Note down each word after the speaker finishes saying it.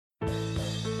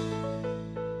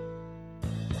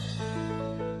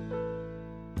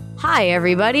Hi,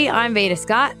 everybody. I'm Veda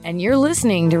Scott, and you're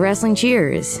listening to Wrestling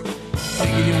Cheers.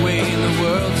 Taking your way in the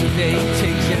world today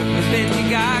takes everything you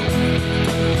got.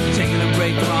 Taking a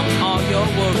break from all your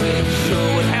worries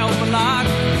sure would help a lot.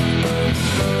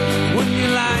 Wouldn't you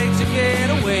like to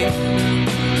get away?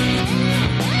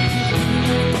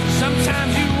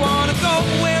 Sometimes you want to go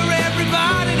where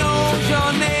everybody knows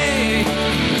your name,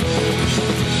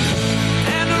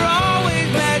 and they're always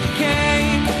glad you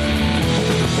came.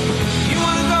 You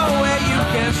want to go where you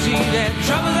can see that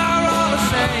troubles are all the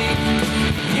same.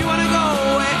 You want to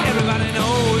go where everybody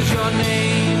knows your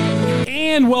name.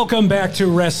 And welcome back to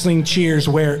Wrestling Cheers,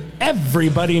 where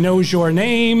everybody knows your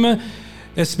name,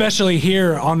 especially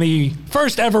here on the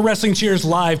first ever Wrestling Cheers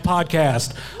live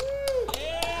podcast.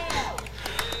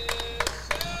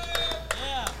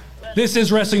 This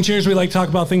is Wrestling Cheers. We like to talk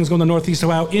about things going on the Northeast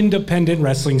Ohio independent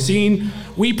wrestling scene.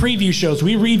 We preview shows,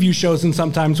 we review shows, and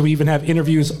sometimes we even have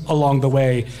interviews along the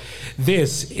way.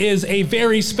 This is a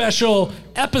very special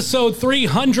episode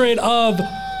 300 of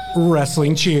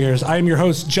Wrestling Cheers. I am your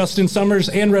host, Justin Summers,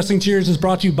 and Wrestling Cheers is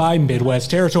brought to you by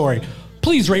Midwest Territory.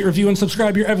 Please rate, review, and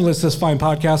subscribe your ever listen to this fine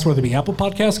podcast, whether it be Apple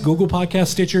Podcasts, Google Podcasts,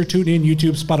 Stitcher, TuneIn,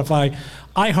 YouTube, Spotify,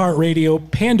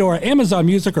 iHeartRadio, Pandora, Amazon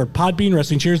Music, or Podbean,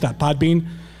 WrestlingCheers.podbean.com.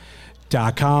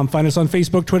 Find us on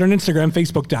Facebook, Twitter, and Instagram,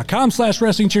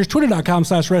 Facebook.com/WrestlingCheers,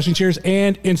 Twitter.com/WrestlingCheers,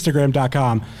 and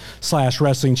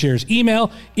Instagram.com/WrestlingCheers. Email,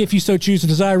 if you so choose to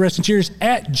desire,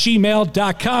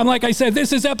 WrestlingCheers@gmail.com. Like I said,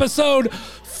 this is episode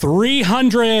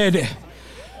 300.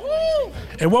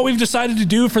 And what we've decided to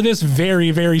do for this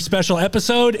very, very special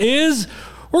episode is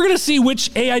we're going to see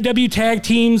which AIW tag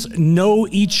teams know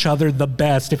each other the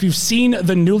best. If you've seen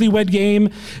the Newlywed Game,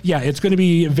 yeah, it's going to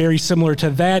be very similar to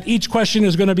that. Each question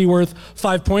is going to be worth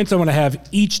 5 points. I want to have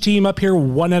each team up here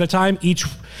one at a time. Each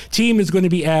team is going to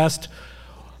be asked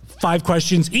 5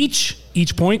 questions each.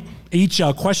 Each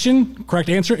question, correct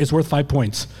answer, is worth 5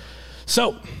 points.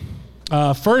 So,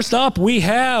 first up, we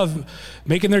have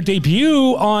making their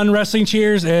debut on Wrestling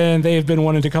Cheers, and they've been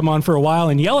wanting to come on for a while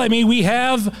and yell at me. We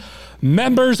have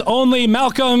members only,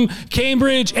 Malcolm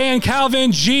Cambridge and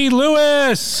Calvin G.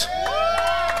 Lewis.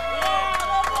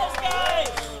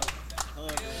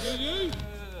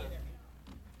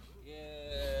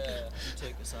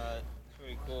 Take this side.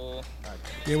 Pretty cool.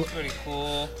 Yeah, Pretty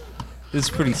cool. This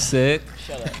is pretty sick.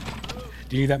 Shut up.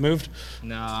 do you need that moved?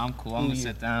 Nah, I'm cool. I'm gonna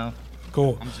sit down.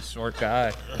 Cool. I'm just a short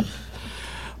guy.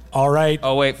 All right.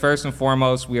 Oh wait, first and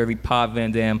foremost, we are the Pod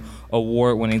Van Dam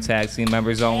award-winning tag team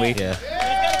members only. Yeah.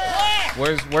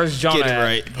 Where's Jonah? Get it at?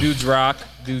 right. Dudes rock.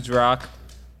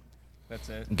 That's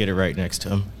it. Get it right next to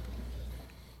him.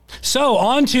 So,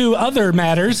 on to other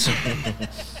matters.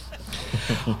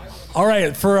 All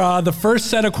right, for the first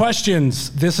set of questions,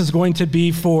 this is going to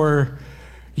be for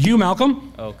you,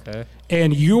 Malcolm. Okay.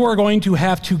 And you are going to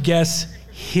have to guess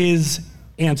his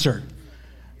answer.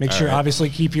 Make sure, right. obviously,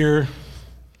 keep your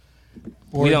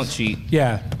boards. We don't cheat.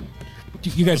 Yeah.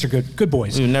 You guys are good. Good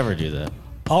boys. We would never do that.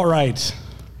 All right.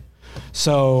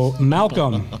 So,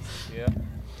 Malcolm. Yeah.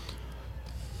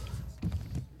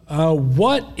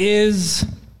 What is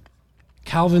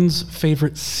Calvin's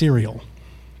favorite cereal?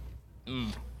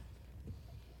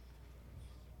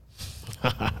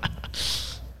 I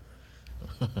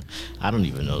don't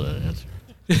even know that answer.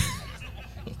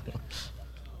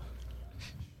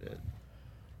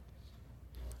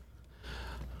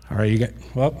 All right, you got.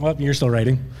 Well, you're still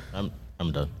writing. I'm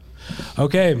done.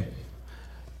 Okay,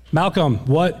 Malcolm.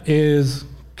 What is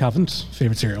Calvin's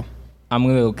favorite cereal? I'm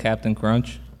gonna go Captain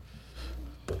Crunch.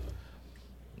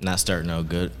 Not starting out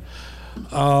good.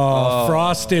 Oh,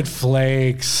 Frosted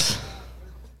Flakes.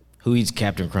 Who eats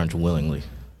Captain Crunch willingly?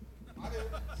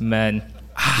 Men.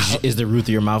 Is the roof of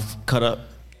your mouth cut up?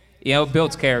 You know, it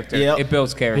builds character. Yep. It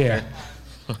builds character.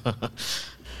 Yeah.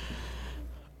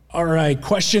 All right,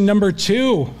 question number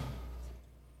 2.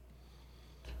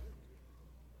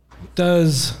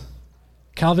 Does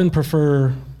Calvin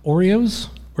prefer Oreos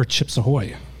or Chips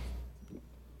Ahoy?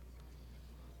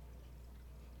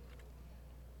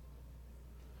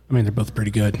 I mean, they're both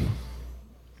pretty good.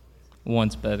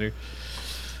 One's better.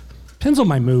 Depends on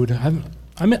my mood. I'm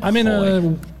in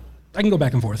a. I can go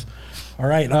back and forth. All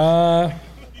right. I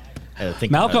had to think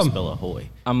Malcolm. How to spell ahoy.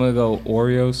 I'm gonna go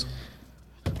Oreos.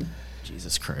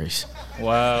 Jesus Christ.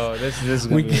 Wow, this is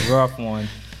gonna be a rough one.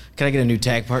 Can I get a new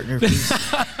tag partner, please?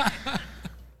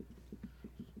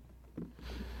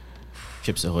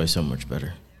 Chips Ahoy is so much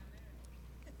better.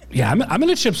 Yeah, I'm in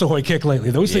a Chips Ahoy kick lately.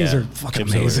 Those things Yeah, are fucking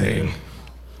Chips Ahoy are amazing. good.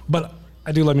 But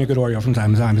I do love me a good Oreo from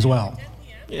time to time as well.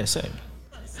 Yeah, same.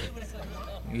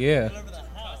 Yeah.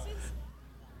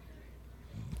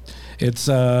 It's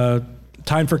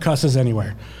time for cusses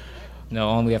anywhere. No,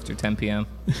 only after 10 p.m.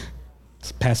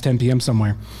 It's past 10 p.m.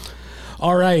 somewhere.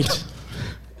 All right.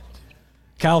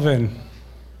 Calvin,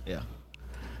 Yeah.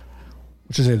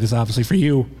 which is this is obviously for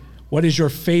you. What is your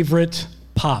favorite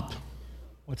pop?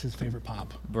 What's his favorite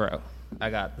pop? Bro, I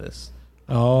got this.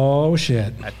 Oh,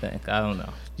 shit. I think. I don't know.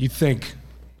 You think.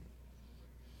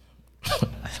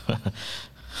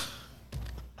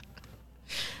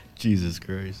 Jesus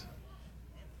Christ.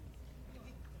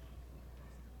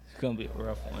 It's going to be a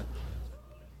rough one.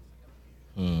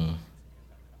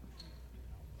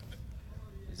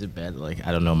 Is it bad? Like,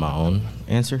 I don't know my own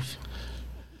answers?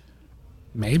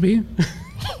 Maybe.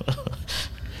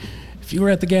 If you were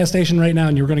at the gas station right now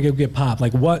and you were going to go get pop,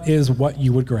 like what is what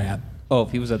you would grab? Oh,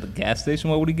 if he was at the gas station,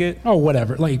 what would he get? Or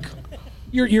whatever. Like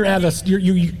you're at a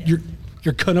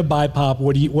you're gonna buy pop.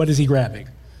 What is he grabbing?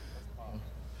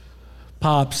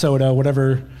 Pop, soda,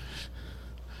 whatever.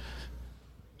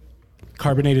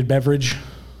 Carbonated beverage.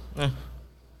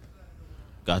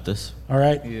 Got this. All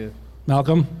right. Yeah.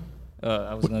 Malcolm.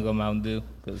 I was going to go Mountain Dew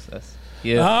because that's,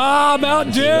 yeah. Ah,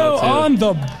 Mountain Dew go too. on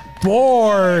the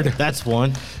board. That's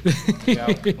one. We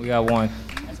got one.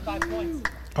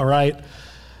 All right.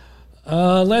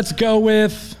 Let's go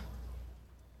with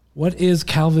what is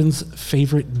Calvin's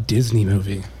favorite Disney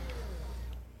movie?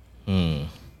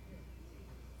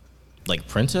 Like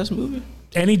princess movie?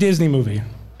 Any Disney movie.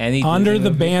 Any Under Disney the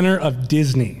movie? banner of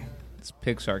Disney. It's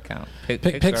Pixar count.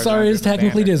 Pixar under is the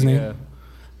technically banner, Disney. Yeah.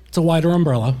 It's a wider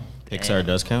umbrella. Pixar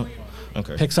does count?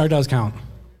 Okay. Pixar does count.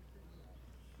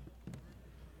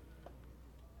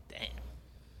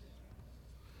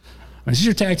 This is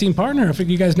your tag team partner. I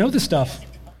figure you guys know this stuff.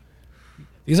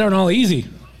 These aren't all easy.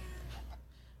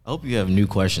 I hope you have new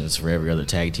questions for every other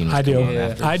tag team. that's I do. coming on Yeah.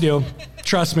 after I us. do.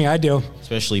 Trust me, I do.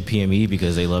 Especially PME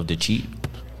because they love to cheat.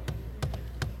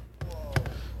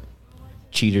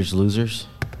 Cheaters, losers.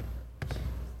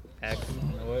 Actually,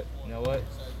 you know what?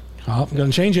 Oh, I'm going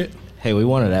to change it. Hey, we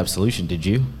wanted Absolution, did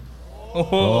you? Oh,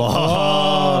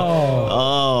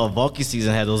 Bulky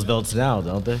season had those belts now,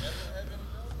 don't they?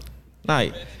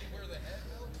 Night.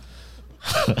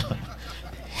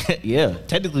 Yeah,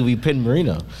 technically we pinned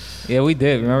Marino, Yeah, we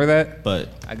did. Remember that? but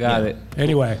I got yeah, it.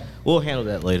 Anyway, We'll handle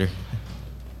that later.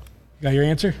 got your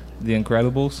answer? The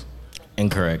Incredibles.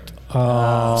 Incorrect.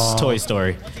 It's Toy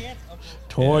Story.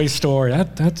 Toy Story.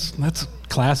 That's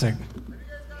classic.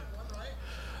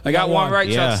 I got one right,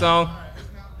 Yeah. Chuck Stone.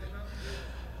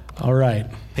 All right.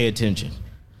 Pay attention.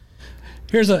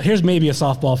 Here's maybe a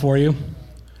softball for you.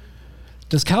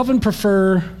 Does Calvin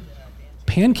prefer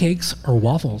pancakes or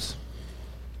waffles?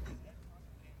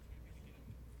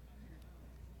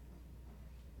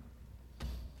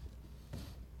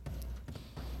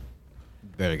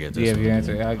 Better get Do you this have your one.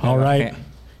 answer? I got All right.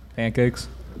 pancakes.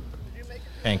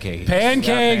 Pancake.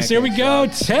 Pancakes. Here we go.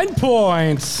 10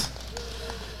 points.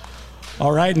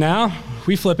 All right, now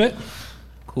we flip it.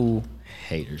 Cool.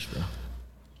 Haters, bro.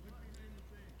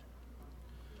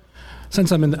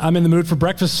 Since I'm in the mood for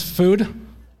breakfast food.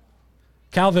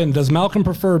 Calvin, does Malcolm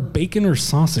prefer bacon or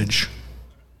sausage?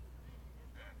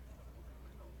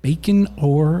 Bacon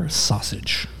or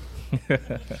sausage?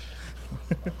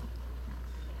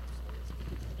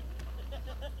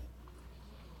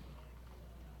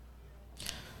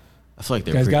 I feel like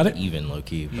they're You guys got pretty it? even, low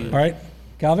key, but All right,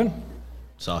 Calvin?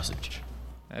 sausage.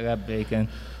 I got bacon.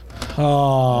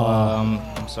 Oh,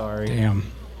 I'm sorry. damn.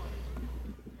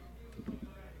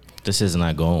 This is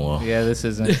not going well. Yeah, this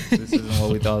isn't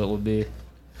what we thought it would be.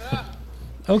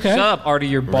 Okay. Shut up, Artie.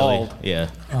 You're Really? bald. Yeah.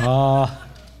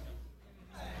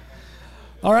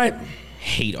 All right.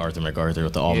 Hate Arthur MacArthur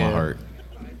with all my Yeah. heart.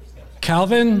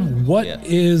 Calvin, what Yeah.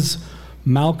 is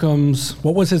Malcolm's,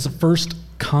 what was his first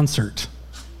concert?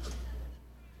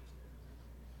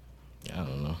 I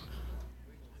don't know.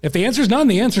 If the answer's none,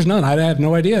 the answer's none. I have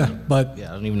no idea. But Yeah,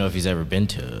 I don't even know if he's ever been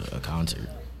to a concert.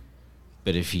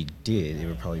 But if he did, it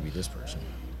would probably be this person.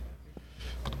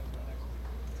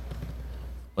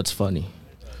 What's funny?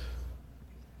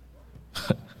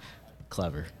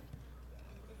 Clever.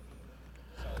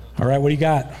 all right, what do you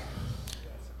got?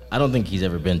 I don't think he's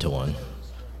ever been to one.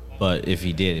 But if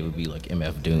he did, it would be like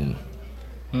MF Doom.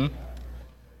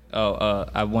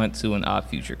 I went to an Odd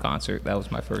Future concert. That was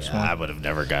my first I one. would have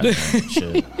never gotten that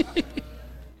shit.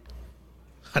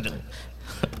 I don't.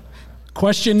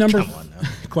 Question number Come on now.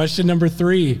 question number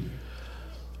 3.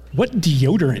 What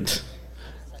deodorant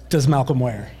does Malcolm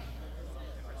wear?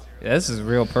 Yeah, this is a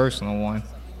real personal one.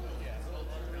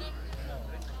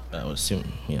 I would assume,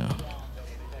 Yeah.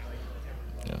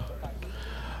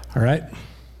 All right.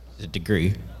 A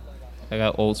degree. I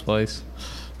got Old Spice.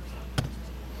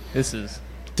 This is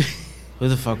Who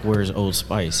the fuck wears Old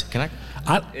Spice? Can I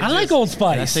I like Old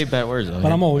Spice. Can I say bad words on but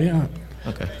here? I'm old, yeah.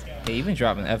 Okay. Hey, you've been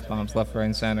dropping F-bombs left, right,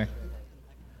 and center.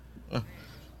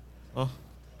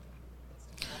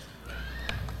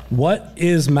 What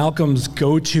is Malcolm's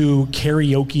go-to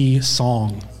karaoke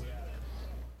song?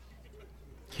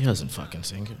 He doesn't fucking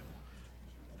sing it.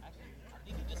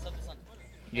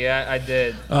 Yeah, I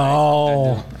did.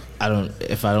 Oh,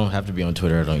 If I don't have to be on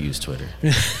Twitter, I don't use Twitter.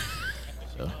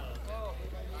 So.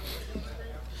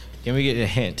 Can we get a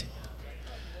hint?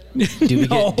 Do we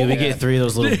get 3 of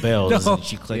those little bells No.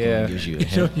 that you click Yeah. and it gives you a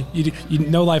hint? you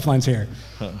no lifelines here.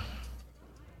 I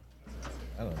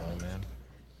don't know, man.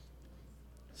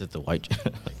 Is it the white?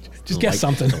 Just guess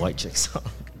something. The white chick song.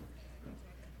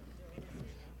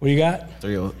 What do you got?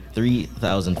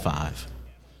 3005.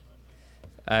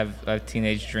 I have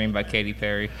Teenage Dream by Katy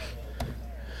Perry.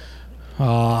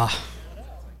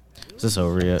 Is this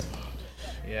over yet?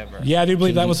 Yeah, bro. Yeah, I do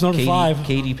believe that was number 5.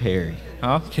 Katy Perry.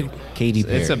 Huh? Katy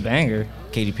Perry. It's a banger.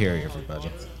 Katy Perry,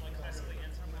 everybody.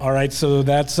 All right, so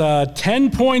that's 10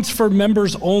 points for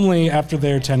members only after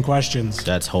their 10 questions.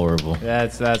 That's horrible.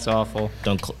 That's awful.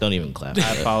 Don't even clap.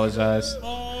 I apologize.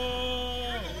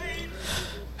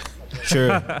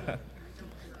 Sure.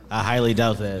 I highly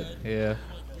doubt that Yeah.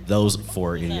 those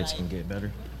 4 idiots can get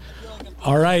better.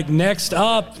 All right, next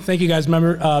up, thank you guys,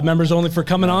 members only, for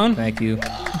coming on. Thank you.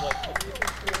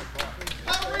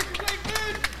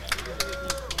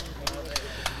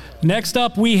 Next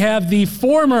up, we have the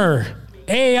former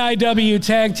AIW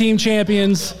Tag Team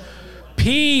Champions,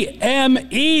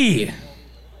 PME. That's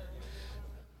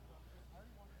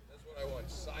what I want,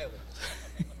 silence.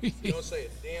 You don't say a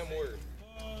damn word.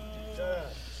 Shut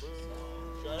up.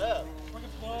 Shut up.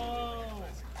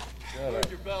 Where's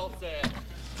your belt at?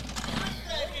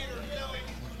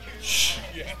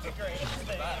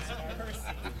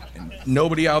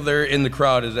 Nobody out there in the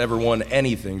crowd has ever won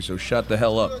anything, so shut the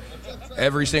hell up.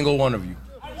 Every single one of you.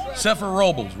 Except for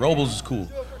Robles. Robles is cool.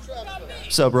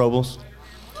 Sub Robles.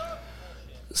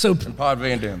 So, And Pod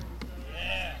Van Dam.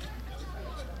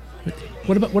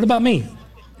 what about me?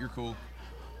 You're cool.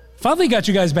 Finally got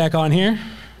you guys back on here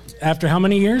after how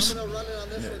many years?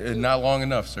 Not long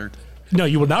enough, sir. No,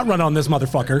 you will not run on this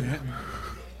motherfucker.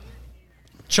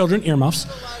 Children, earmuffs.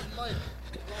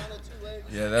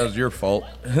 Yeah, that was your fault.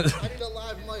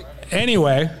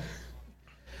 Anyway,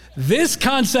 this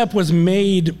concept was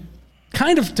made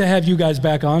kind of to have you guys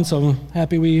back on, so I'm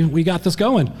happy we got this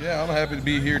going. Yeah, I'm happy to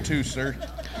be here too, sir.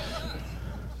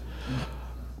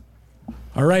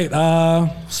 All right,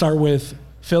 start with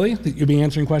Philly. You'll be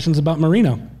answering questions about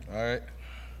Marino. All right.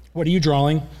 What are you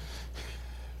drawing?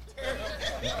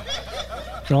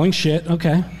 Drawing shit,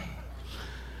 okay.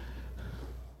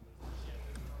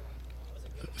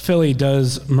 Philly,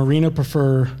 does Marino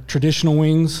prefer traditional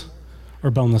wings or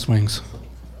boneless wings?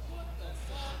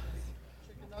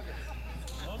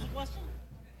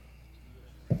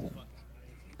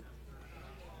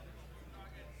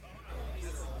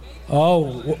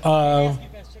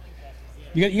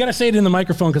 You got to say it in the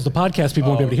microphone because the podcast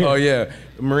people won't be able to hear. Oh, yeah.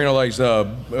 Marino likes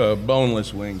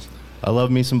boneless wings. I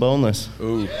love me some boneless.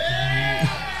 Ooh.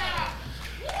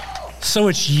 So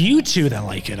it's you two that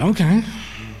like it, okay.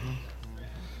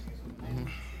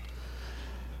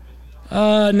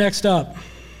 Next up.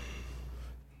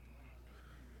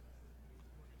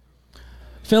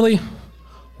 Philly,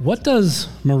 what does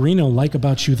Marino like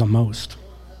about you the most?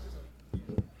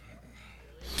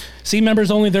 See,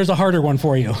 members only, there's a harder one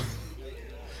for you.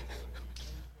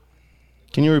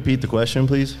 Can you repeat the question,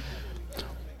 please?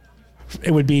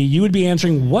 You would be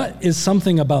answering, what is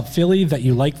something about Philly that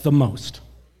you like the most?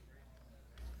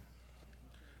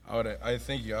 I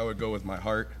think I would go with my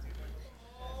heart.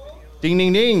 Ding,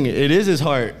 ding, ding. It is his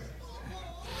heart.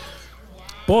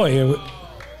 Boy,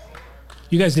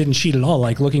 you guys didn't cheat at all,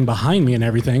 like looking behind me and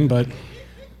everything, but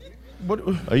What?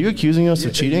 Are you accusing us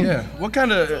of cheating? Yeah. What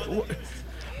kind of?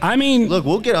 I mean, Look,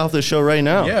 we'll get off the show right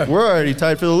now. Yeah. We're already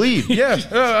tied for the lead. Yeah.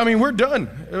 I mean, we're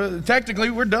done. Technically,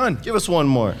 we're done. Give us one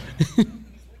more.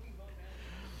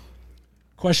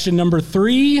 question number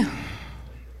 3.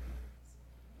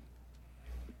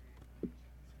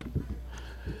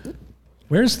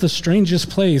 Where's the strangest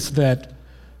place that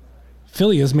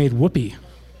Philly has made whoopee?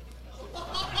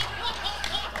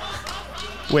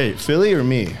 Wait, Philly or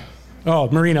me? Oh,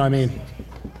 Marino, I mean.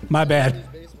 My bad.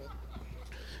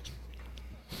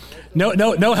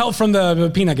 No help from the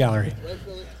peanut gallery.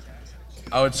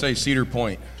 I would say Cedar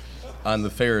Point on the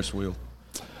Ferris wheel.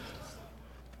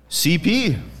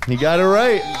 CP. He got it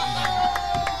right.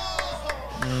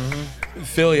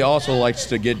 Philly also likes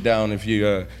to get down, if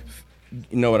you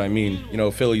know what I mean. You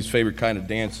know, Philly's favorite kind of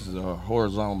dance is a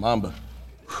horizontal mamba.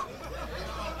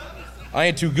 I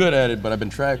ain't too good at it, but I've been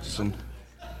practicing.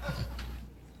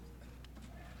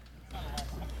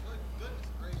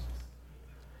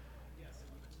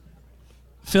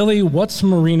 Philly, what's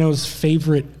Marino's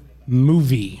favorite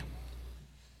movie?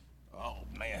 Oh,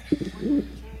 man.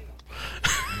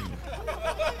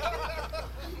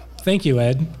 Thank you,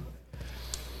 Ed.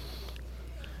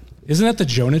 Isn't that the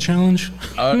Jonah challenge?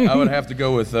 I would have to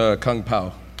go with Kung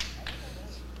Pao.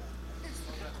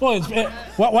 Boy,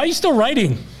 why are you still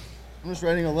writing? I'm just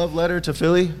writing a love letter to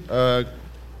Philly.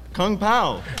 Kung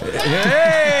Pao.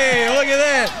 Hey, look at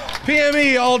that.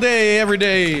 PME all day, every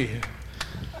day.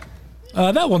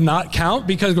 That will not count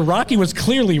because Rocky was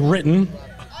clearly written.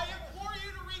 I implore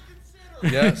you to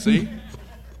reconsider. Yeah, see?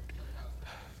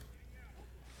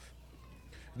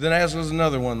 Then ask us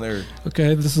another one there.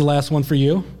 Okay, this is the last one for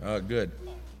you. Good.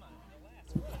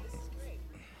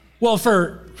 Well,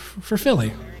 for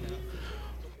Philly,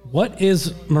 what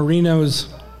is Marino's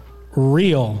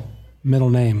real middle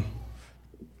name?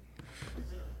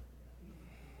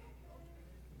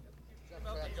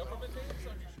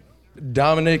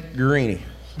 Dominic Guarini.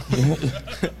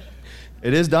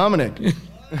 It is Dominic.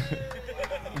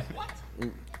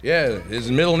 Yeah,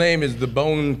 his middle name is the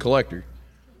Bone Collector.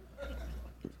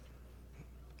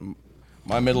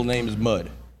 My middle name is Mud.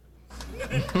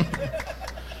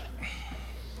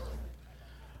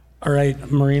 All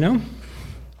right, Marino.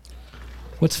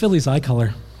 What's Philly's eye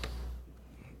color?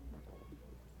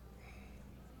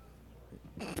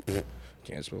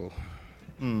 Can't spell.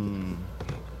 I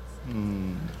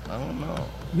don't know.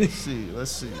 Let's see.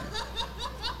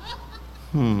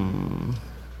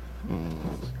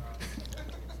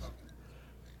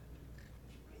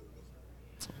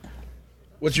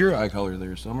 What's your eye color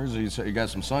there, Summers? You got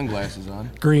some sunglasses on.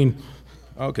 Green.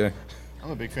 Okay. I'm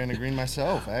a big fan of green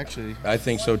myself, actually. I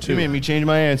think so too. You made me change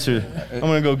my answer. I'm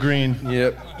gonna go green.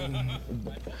 Yep.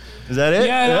 Is that it?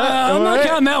 Yeah, I'm not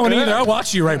counting that one either. I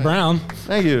watched you write brown.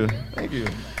 Thank you.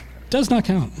 Does not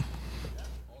count.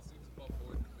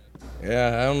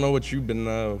 Yeah, I don't know what you've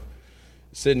been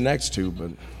sitting next to, but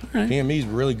right. PME's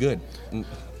really good.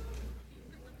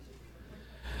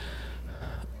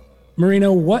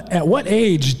 Marino, at what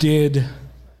age did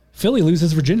Philly lose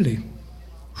his virginity?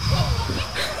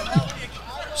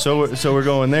 So we're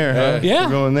going there, huh? Yeah.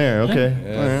 We're going there. Okay.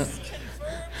 Yeah. All right.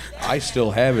 I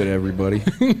still have it, everybody.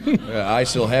 I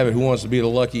still have it. Who wants to be the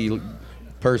lucky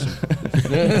person?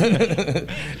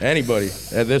 Anybody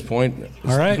at this point.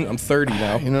 All right. I'm 30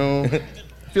 now. You know, I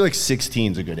feel like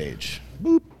 16 is a good age.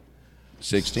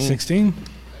 16. 16.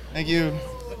 Thank you.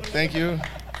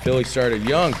 Philly started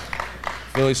young.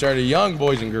 Boys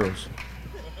and girls.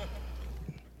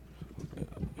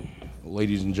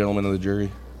 Ladies and gentlemen of the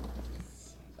jury.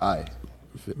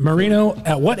 Marino,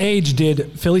 at what age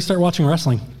did Philly start watching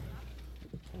wrestling?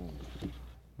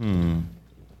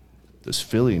 Does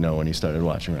Philly know when he started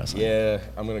watching wrestling? Yeah,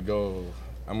 I'm gonna go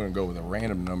with a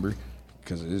random number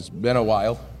because it's been a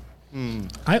while.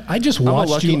 I just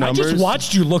watched you. I just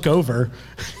watched you look over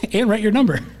and write your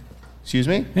number. Excuse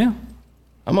me? Yeah.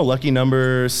 I'm a lucky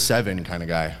number 7 kind of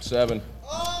guy. 7.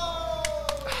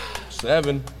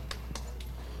 7.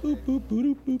 Boop, boop,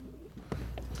 boop, boop.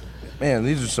 Man,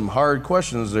 these are some hard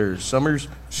questions there, Summers.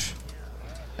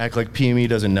 Act like PME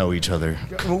doesn't know each other.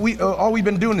 All we've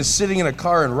been doing is sitting in a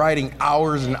car and riding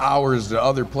hours and hours to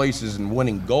other places and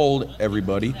winning gold,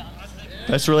 everybody.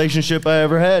 Best relationship I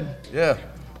ever had. Yeah.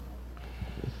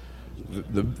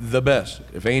 The best.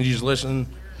 If Angie's listening,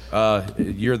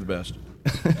 you're the best.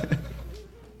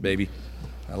 Baby,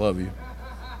 I love you.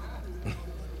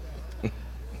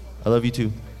 I love you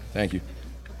too. Thank you.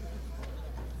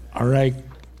 All right.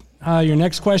 Your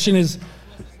next question is,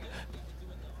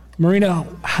 Marino,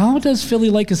 how does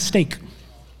Philly like his steak?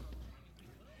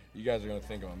 You guys are going to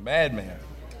think I'm a madman.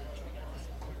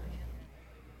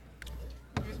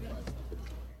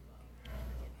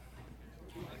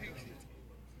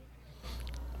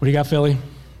 What do you got, Philly?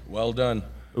 Well done.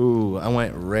 Ooh, I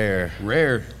went rare.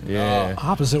 Rare. Yeah.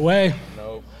 Opposite way.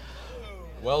 No.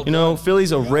 Well You done. know,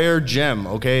 Philly's a rare gem,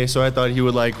 okay? So I thought he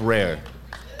would like rare.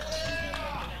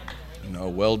 No,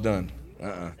 well done.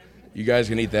 You guys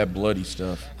can eat that bloody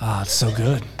stuff. Ah, it's so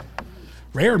good.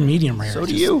 Rare, medium rare. So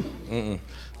do you.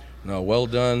 No, well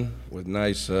done with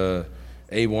nice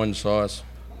A1 sauce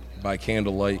by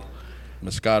candlelight,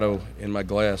 Moscato in my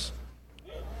glass.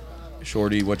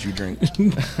 Shorty, what you drink?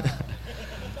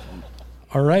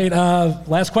 All right.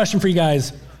 Last question for you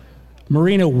guys.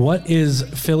 Marino, what is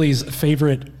Philly's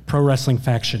favorite pro wrestling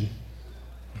faction?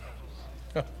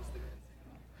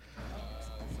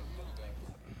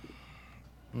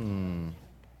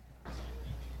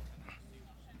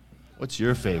 What's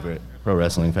your favorite pro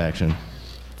wrestling faction?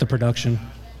 The production.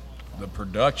 The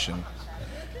production.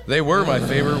 They were my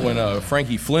favorite when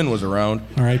Frankie Flynn was around.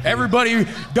 All right. Everybody,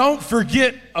 don't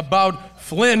forget about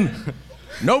Flynn.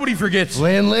 Nobody forgets.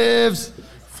 Flynn lives.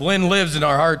 Flynn lives in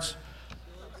our hearts.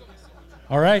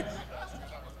 All right.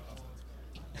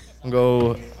 I'm gonna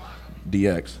go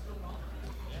DX.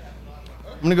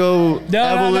 I'm gonna go No.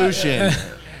 Evolution.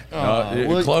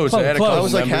 Close. I had a close. couple I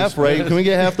was like members. half right. Can we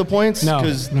get half the points? No.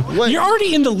 'Cause no. what- You're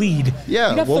already in the lead. Yeah,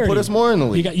 You got we'll 30. put us more in the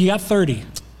lead. You got 30.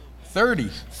 30.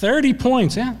 30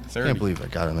 points, yeah. I can't believe I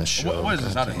got on this show. What is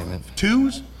this? God Out damn it. of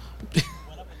twos?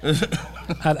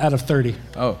 Out of 30.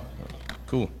 Oh,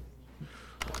 cool.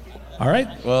 All right.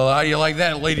 Well, how do you like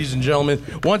that, ladies and gentlemen?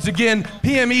 Once again,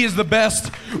 PME is the best.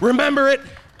 Remember it.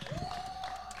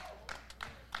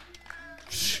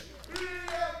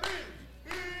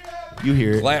 You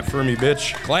hear it. Clap for me,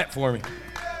 bitch. Clap for me.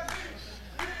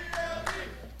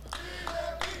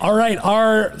 All right.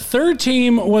 Our third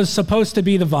team was supposed to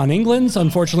be the Von Englands.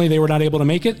 Unfortunately, they were not able to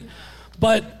make it.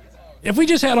 But if we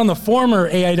just had on the former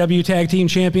AIW Tag Team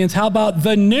Champions, how about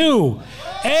the new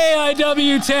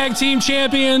AIW Tag Team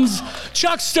Champions,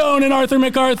 Chuck Stone and Arthur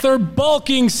MacArthur,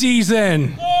 bulking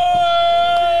season?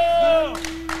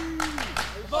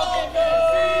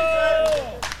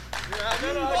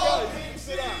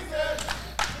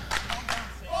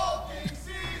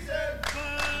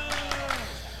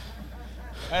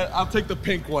 I'll take the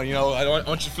pink one, you know. I want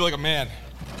you to feel like a man.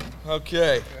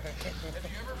 Okay.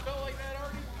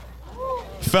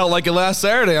 Felt like it last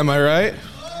Saturday, am I right?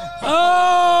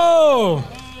 Oh!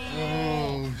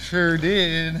 Oh, sure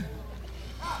did.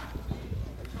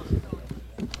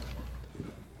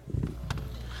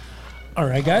 All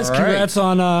right, guys. All right. Congrats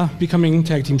on becoming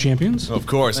Tag Team Champions. Of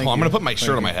course. Hold on, I'm going to put my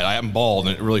shirt on my head. I am bald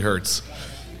and it really hurts.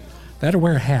 That or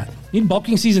wear a hat. Need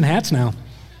bulking season hats now.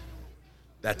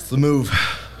 That's the move.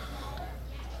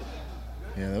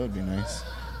 Yeah, that would be nice.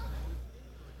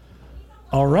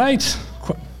 All right.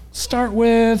 Start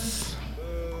with.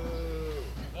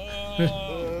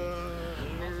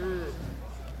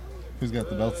 Who's got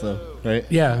the belts though? Right?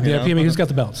 Yeah, You know? PME. Who's got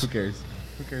the belts? Who cares?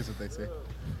 Who cares what they say?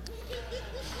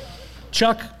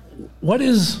 Chuck, what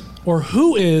is or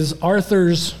who is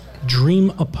Arthur's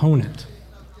dream opponent?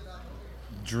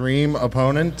 Dream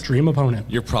opponent? Dream opponent.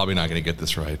 You're probably not going to get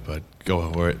this right, but go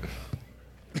for it.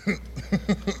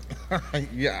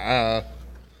 Yeah.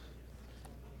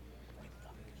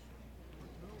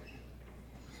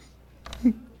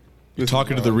 You're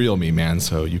talking to the real me, man,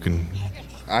 so you can...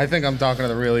 I think I'm talking to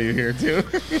the real you here too.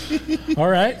 All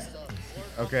right.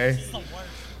 Okay.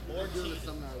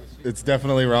 It's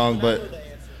definitely wrong, but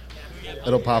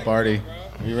it'll pop Artie.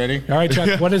 You ready? All right,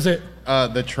 Chuck. What is it?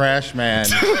 The trash man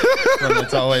from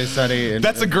It's Always Sunny.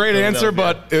 That's a great answer,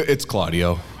 but it's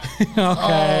Claudio. Okay.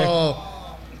 Oh.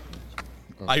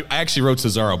 I actually wrote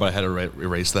Cesaro, but I had to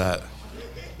erase that.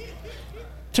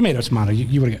 Tomato.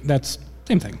 You would have. That's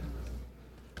same thing.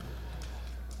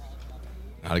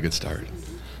 Not a good start.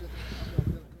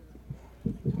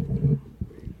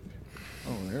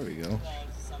 Oh, there we go.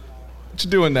 What you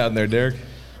doing down there, Derek? Get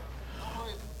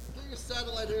your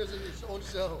satellite ears in your own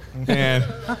show. Man.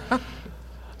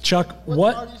 Chuck, What's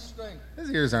what? Artie's strength? His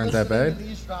ears aren't that bad.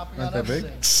 Eavesdropping Not on that big.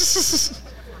 everything.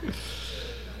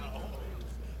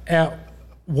 At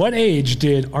what age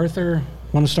did Arthur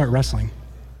want to start wrestling?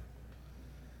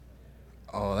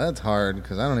 Oh, that's hard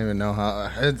because I don't even know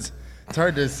how. It's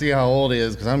hard to see how old he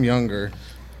is because I'm younger.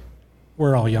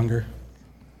 We're all younger.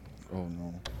 Oh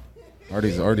no,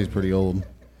 Artie's pretty old.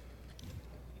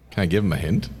 Can I give him a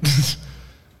hint?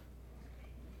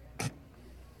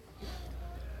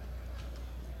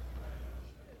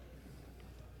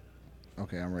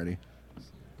 Okay, I'm ready.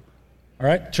 All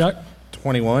right, Chuck.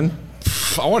 21.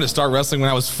 I wanted to start wrestling when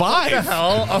I was 5.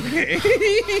 Oh, okay.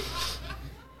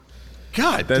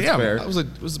 God That's damn. fair.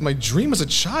 That was my dream as a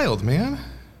child, man.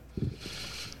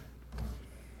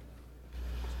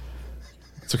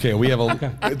 It's okay. We have a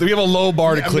low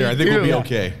bar to clear. I think we'll be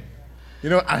okay. You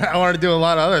know, I wanted to do a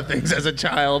lot of other things as a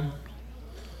child.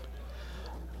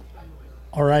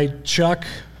 All right, Chuck.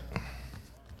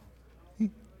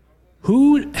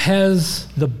 Who has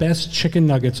the best chicken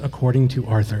nuggets according to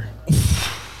Arthur?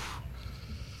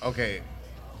 Okay.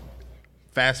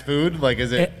 Fast food? Like,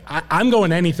 is it I'm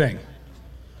going anything.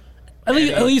 At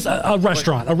least a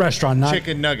restaurant. A restaurant, not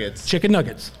chicken nuggets? chicken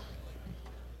nuggets.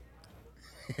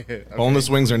 Boneless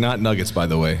wings are not nuggets, by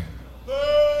the way.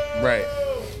 Right.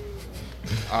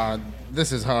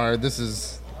 This is hard. This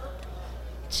is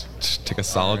Just take a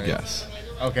solid guess.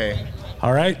 okay.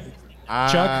 All right,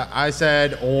 Chuck. I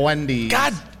said Wendy's.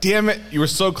 God damn it. You were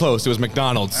so close. It was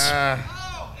McDonald's.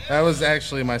 That was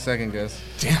actually my second guess.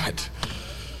 Damn it.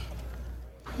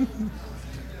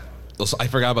 I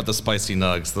forgot about the spicy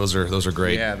nugs. Those are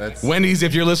great. Yeah, that's- Wendy's.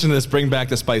 If you're listening to this, bring back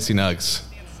the spicy nugs.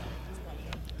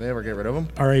 They ever get rid of them?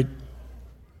 All right,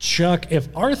 Chuck, if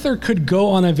Arthur could go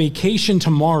on a vacation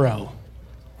tomorrow,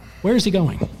 where is he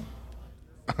going?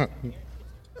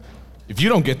 If you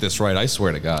don't get this right, I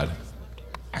swear to God.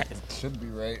 Should be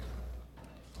right.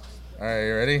 All right,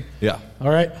 you ready? Yeah. All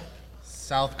right.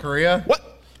 South Korea. What?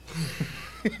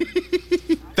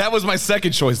 That was my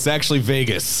second choice. It's actually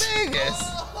Vegas. Vegas.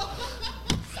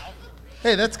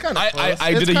 Hey, that's kind of close.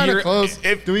 I did a year. Close.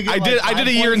 Do we get I like did a 5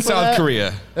 year in points for South that?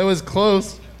 Korea. That was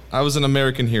close. I was an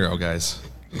American hero, guys.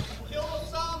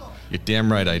 You're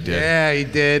damn right I did. Yeah, he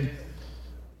did.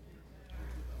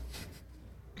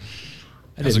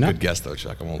 That was a good guess, though,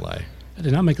 Chuck. I won't lie. I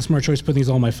did not make a smart choice putting these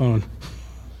all on my phone.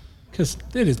 Because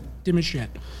it is dim as shit.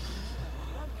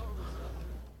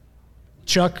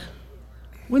 Chuck,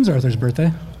 when's Arthur's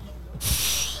birthday?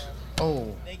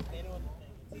 Oh.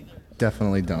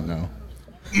 Definitely don't know.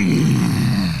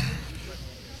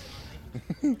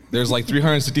 There's like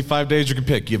 365 days you can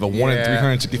pick. You have a 1 in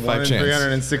 365 1 in chance.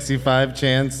 365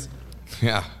 chance.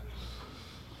 Yeah.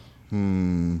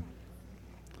 I'm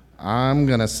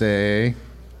gonna say.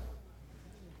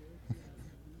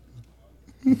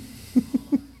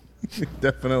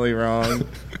 Definitely wrong.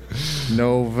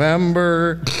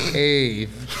 November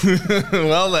 8th.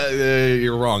 Well,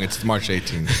 you're wrong. It's March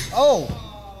 18th. Oh,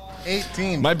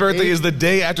 18. My birthday is the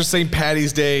day after St.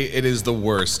 Patty's Day. It is the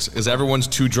worst, because everyone's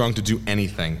too drunk to do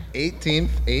anything. 18th,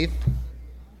 8th,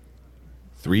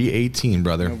 3/18,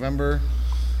 brother. November.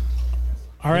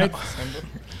 All right.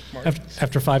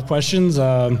 After 5 questions,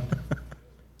 no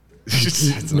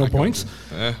points.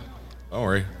 Don't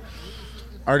worry.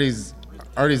 Artie's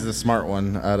the smart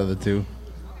one out of the two.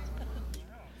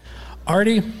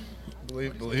 Artie,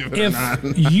 Believe it or if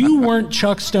not. you weren't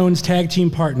Chuck Stone's tag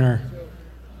team partner,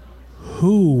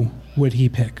 who would he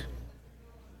pick?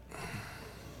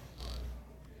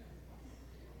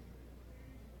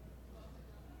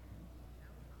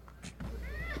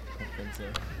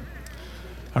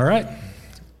 All right.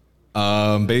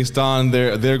 Based on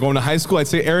they're going to high school, I'd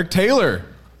say Eric Taylor.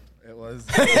 It was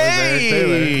Eric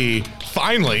Taylor. Hey,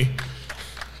 finally.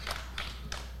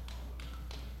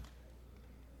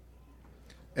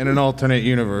 In an alternate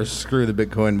universe, screw the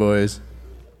Bitcoin boys.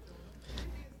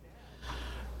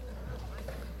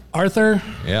 Arthur,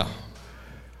 Yeah.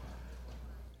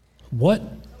 what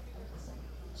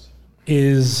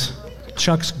is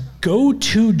Chuck's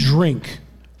go-to drink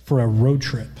for a road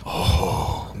trip?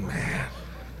 Oh, man.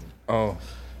 Oh,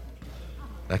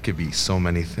 That could be so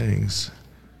many things.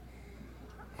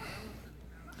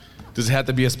 Does it have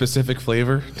to be a specific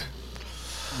flavor?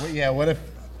 yeah. What if?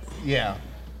 Yeah.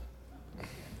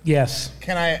 Yes.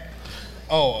 Can I?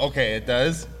 Oh, okay. It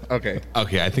does. Okay.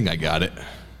 Okay, I think I got it.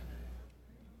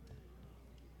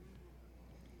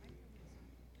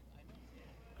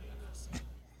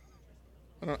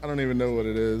 I don't even know what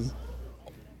it is.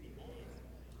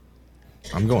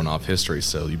 I'm going off history,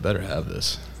 so you better have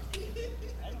this.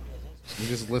 I'm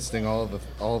just listing all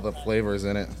the flavors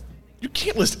in it. You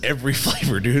can't list every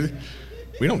flavor, dude.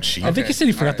 We don't cheat. I think he said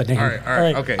he forgot the name. All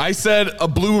right. Okay. I said a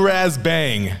blue raz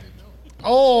bang.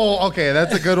 Oh, okay.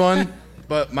 That's a good one.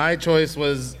 But my choice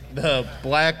was the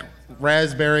black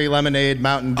raspberry lemonade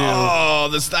Mountain Dew. Oh,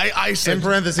 this I said. In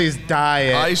parentheses,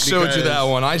 diet. I showed you because-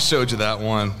 that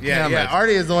one. Yeah, Damn yeah. it.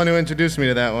 Artie is the one who introduced me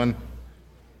to that one.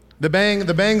 The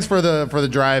bangs for the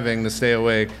driving to stay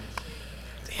awake.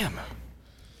 Damn.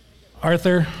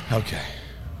 Arthur, Okay.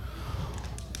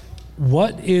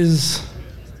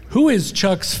 who is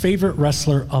Chuck's favorite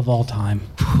wrestler of all time?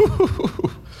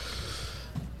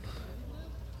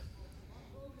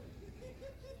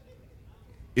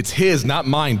 It's his, not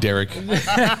mine, Derek.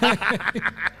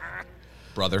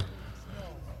 Brother.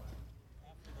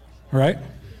 All right.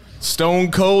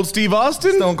 Stone Cold Steve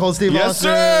Austin? Stone Cold Steve yes,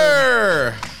 Austin.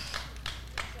 sir.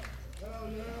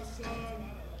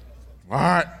 All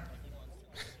right.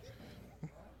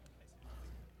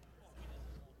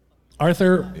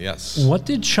 Arthur, Yes. what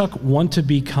did Chuck want to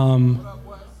become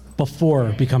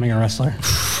before becoming a wrestler?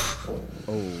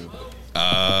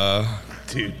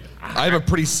 Dude. I have a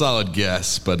pretty solid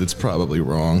guess, but it's probably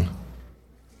wrong.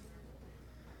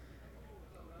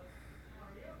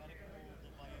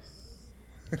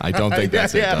 I don't think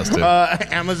that's it, Dustin.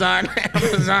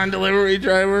 Amazon delivery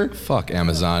driver. Fuck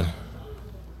Amazon.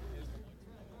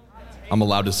 I'm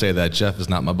allowed to say that. Jeff is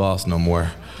not my boss no more.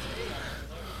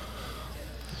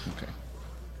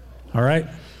 All right.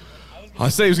 I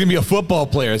say he was going to be a football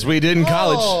player. That's what he did in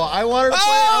college. Oh, I wanted to play.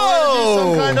 I wanted to do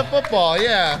some kind of football.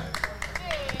 Yeah.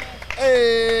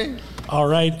 Hey. All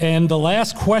right. And the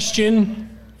last question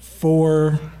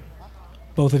for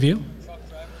both of you.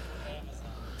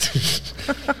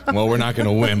 Well, we're not going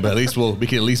to win, but at least we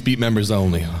can at least beat members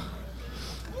only.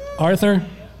 Arthur,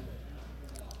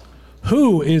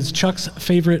 who is Chuck's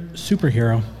favorite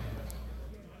superhero?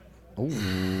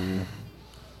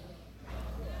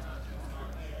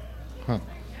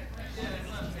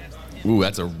 Ooh,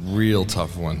 that's a real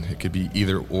tough one. It could be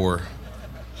either or.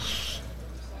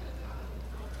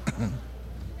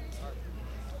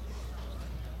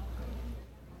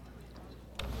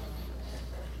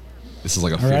 This is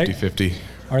like a All right. 50-50.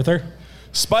 Arthur?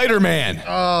 Spider-Man.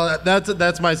 Oh,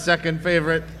 that's my second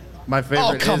favorite. My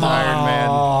favorite is Iron Man.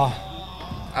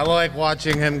 I like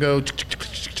watching him go.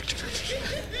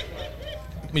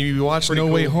 Maybe we watched No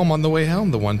Way Home on the way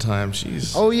home the one time.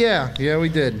 Jeez. Oh yeah, we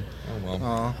did. Oh,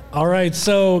 well. All right,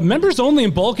 so members only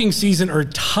and bulking season are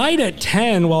tied at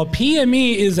 10, while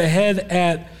PME is ahead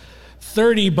at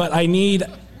 30, but I need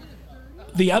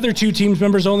the other two teams,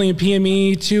 members only and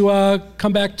PME, to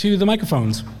come back to the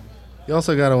microphones. You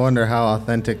also got to wonder how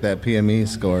authentic that PME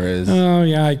score is. Oh,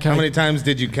 yeah. How many times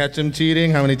did you catch him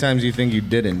cheating? How many times do you think you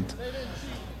didn't?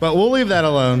 But we'll leave that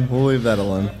alone. We got a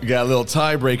little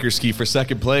tiebreaker ski for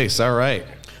second place. All right.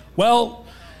 Well,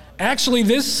 actually,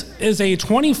 this is a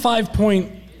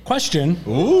 25-point question.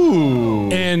 Ooh.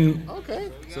 And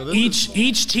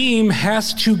each team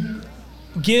has to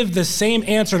give the same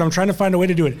answer, and I'm trying to find a way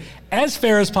to do it as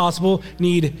fair as possible.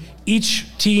 Need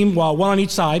each team, one on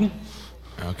each side.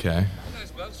 Okay.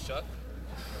 Nice buzz, Chuck.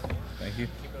 Thank you.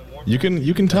 You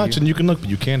can touch and you can look, but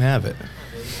you can't have it.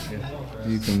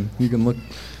 You can look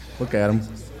at them.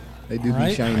 They do Right.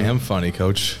 be shiny. I am funny,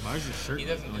 Coach.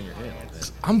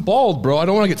 I'm bald, bro. I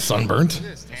don't want to get sunburned.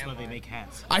 That's why they make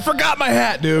hats. I forgot my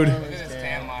hat, dude.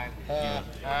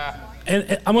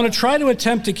 And I'm going to try to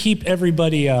attempt to keep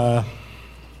everybody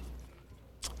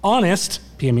honest,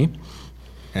 PME.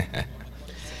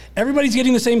 Everybody's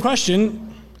getting the same question.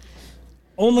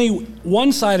 Only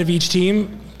one side of each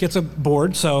team gets a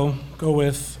board, so go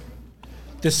with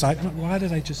this side. Why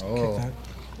did I just kick that?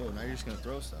 Oh, now you're just going to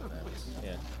throw stuff at us.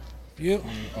 Yeah. You.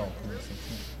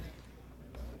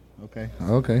 Okay.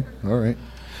 All right.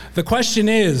 The question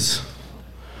is,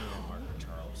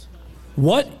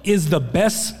 what is the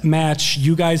best match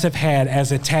you guys have had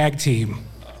as a tag team?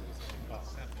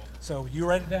 So you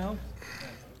write it down?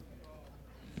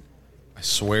 I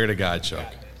swear to God,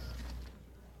 Chuck.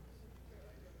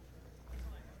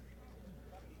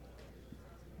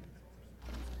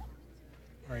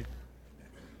 All right.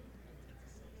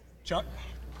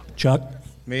 Chuck?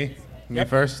 Me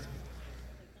first.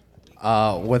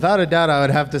 Without a doubt, I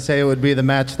would have to say it would be the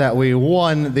match that we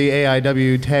won the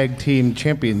AIW Tag Team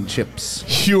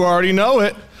Championships. You already know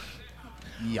it.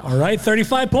 All right,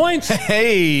 35 points.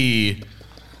 Hey.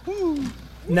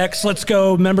 Next, let's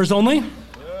go members only.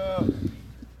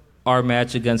 Our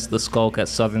match against the Skulk at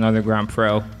Southern Underground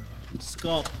Pro.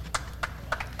 Skull.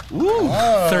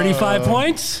 35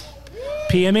 points.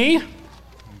 PME.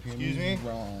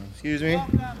 Excuse me.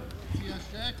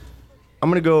 I'm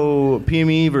going to go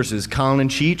PME versus Colin and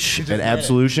Cheech at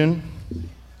Absolution.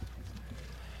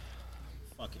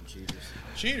 Fucking cheaters.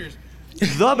 Cheaters.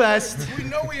 The best. We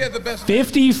know we had the best.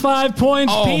 55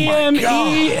 points. Oh my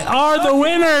PME are the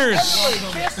winners.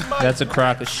 That's a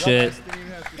crock of shit.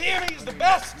 PME is the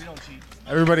best.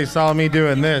 Everybody saw me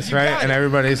doing this, right? And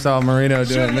everybody saw Marino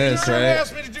doing this, right?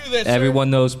 Asked me to do this.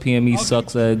 Everyone knows PME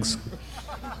sucks eggs.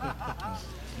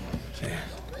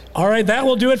 All right, that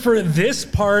will do it for this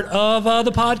part of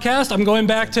the podcast. I'm going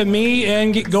back to me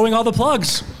and going all the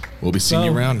plugs. We'll be seeing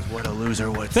you around. What a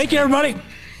loser. Thank you, everybody.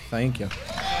 Thank you.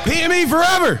 PME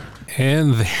forever.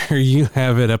 And there you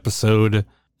have it, episode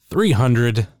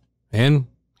 300. And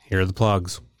here are the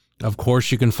plugs. Of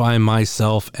course, you can find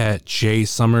myself at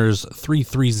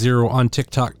jsummers330 on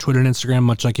TikTok, Twitter, and Instagram,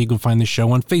 much like you can find the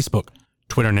show on Facebook,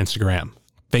 Twitter, and Instagram.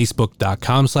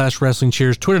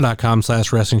 Facebook.com/WrestlingCheers,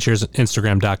 Twitter.com/WrestlingCheers, and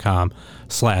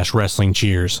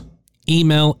Instagram.com/WrestlingCheers.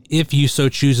 Email, if you so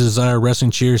chooses,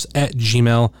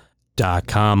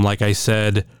 WrestlingCheers@gmail.com. Like I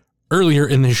said earlier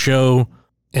in the show,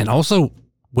 and also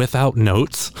without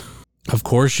notes. Of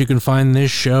course, you can find this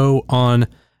show on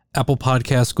Apple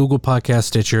Podcasts, Google Podcasts,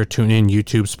 Stitcher, TuneIn,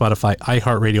 YouTube, Spotify,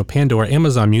 iHeartRadio, Pandora,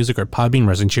 Amazon Music, or Podbean,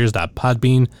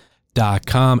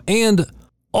 WrestlingCheers.podbean.com. And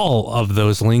all of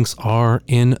those links are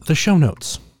in the show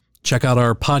notes. Check out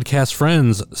our podcast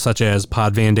friends, such as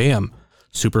Pod Van Dam,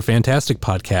 Super Fantastic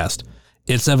Podcast,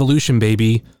 It's Evolution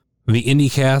Baby, The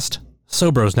IndieCast,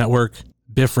 Sobros Network,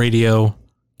 Biff Radio,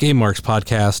 Game Marks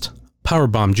Podcast,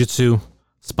 Powerbomb Jitsu,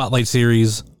 Spotlight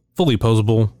Series, Fully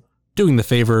Posable, Doing the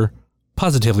Favor,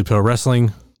 Positively Pro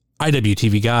Wrestling,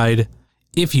 IWTV Guide,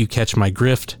 If You Catch My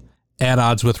Grift, At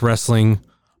Odds with Wrestling,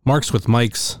 Marks with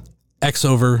Mikes, X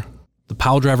Over, the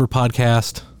Pile Driver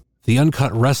Podcast, the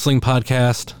Uncut Wrestling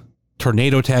Podcast,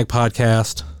 Tornado Tag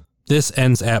Podcast, This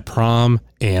Ends at Prom,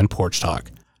 and Porch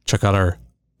Talk. Check out our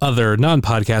other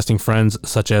non-podcasting friends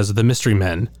such as The Mystery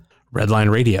Men,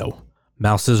 Redline Radio,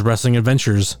 Mouse's Wrestling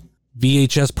Adventures,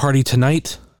 VHS Party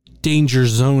Tonight, Danger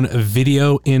Zone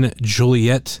Video in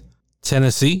Joliet,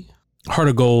 Tennessee, Heart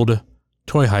of Gold,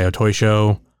 Toy Hio Toy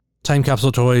Show, Time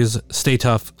Capsule Toys, Stay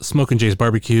Tough, Smokin' Jay's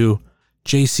Barbecue,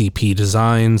 JCP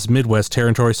Designs, Midwest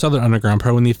Territory, Southern Underground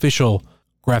Pro, and the official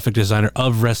graphic designer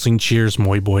of Wrestling Cheers,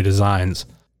 Moy Boy Designs.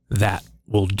 That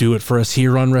will do it for us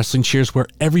here on Wrestling Cheers, where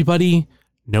everybody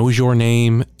knows your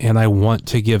name, and I want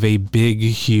to give a big,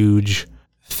 huge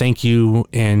thank you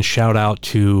and shout out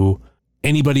to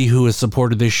anybody who has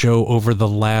supported this show over the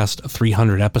last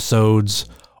 300 episodes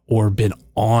or been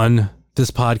on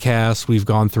this podcast. We've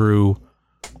gone through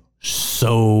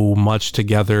so much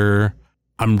together.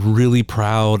 I'm really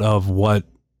proud of what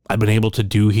I've been able to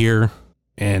do here.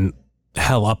 And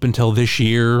hell, up until this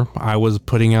year, I was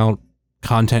putting out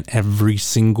content every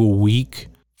single week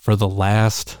for the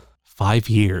last 5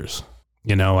 years.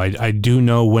 You know, I do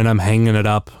know when I'm hanging it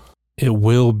up. It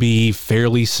will be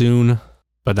fairly soon,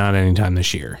 but not anytime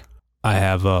this year. I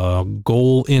have a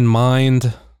goal in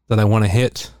mind that I want to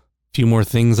hit, a few more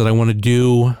things that I want to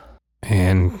do.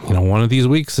 And, you know, one of these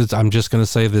weeks, I'm just going to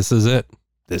say this is it.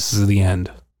 This is the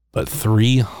end. But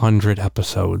 300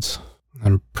 episodes.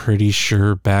 I'm pretty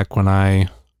sure back when I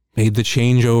made the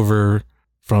change over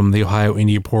from the Ohio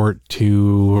Indie Port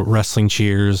to Wrestling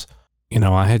Cheers, you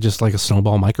know, I had just like a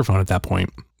snowball microphone at that point.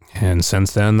 And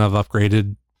since then, I've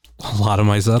upgraded a lot of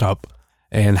my setup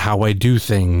and how I do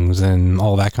things and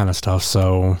all that kind of stuff.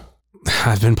 So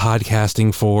I've been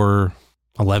podcasting for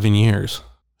 11 years.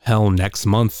 Hell, next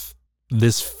month,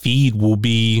 this feed will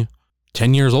be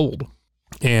 10 years old.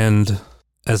 And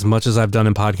as much as I've done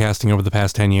in podcasting over the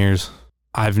past 10 years,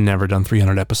 I've never done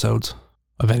 300 episodes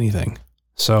of anything.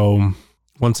 So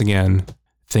once again,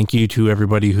 thank you to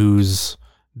everybody who's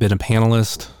been a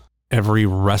panelist, every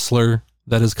wrestler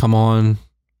that has come on,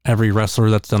 every wrestler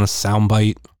that's done a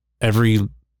soundbite, every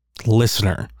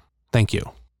listener. Thank you.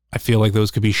 I feel like those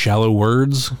could be shallow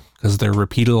words because they're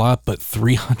repeated a lot, but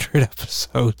 300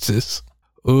 episodes is,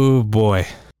 oh boy.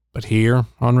 But here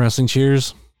on Wrestling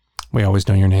Cheers, we always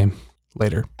know your name.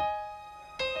 Later.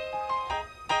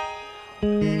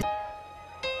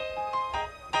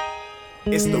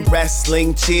 It's the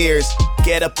Wrestling Cheers.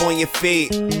 Get up on your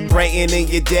feet, brightening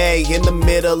your day in the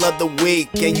middle of the week.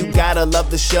 And you gotta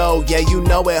love the show. Yeah, you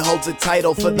know it holds a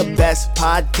title for the best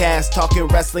podcast talking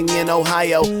wrestling in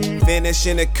Ohio.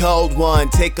 Finishing a cold one,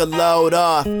 take a load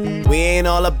off. We ain't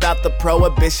all about the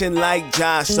prohibition like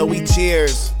Josh, so we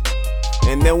cheers.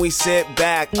 And then we sit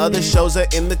back. Other shows are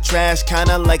in the trash,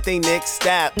 kinda like they Nick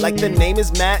Stapp. Like the name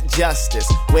is Matt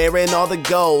Justice, wearing all the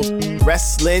gold.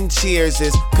 Wrestling Cheers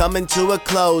is coming to a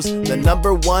close. The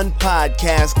 #1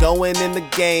 podcast going in the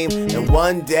game. And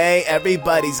one day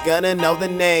everybody's gonna know the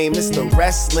name. It's the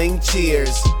Wrestling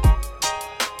Cheers.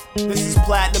 This is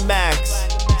Platinum Max,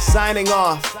 signing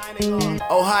off.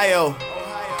 Ohio,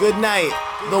 good night.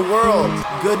 The world,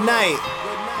 good night.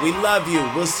 We love you.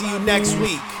 We'll see you next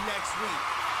week.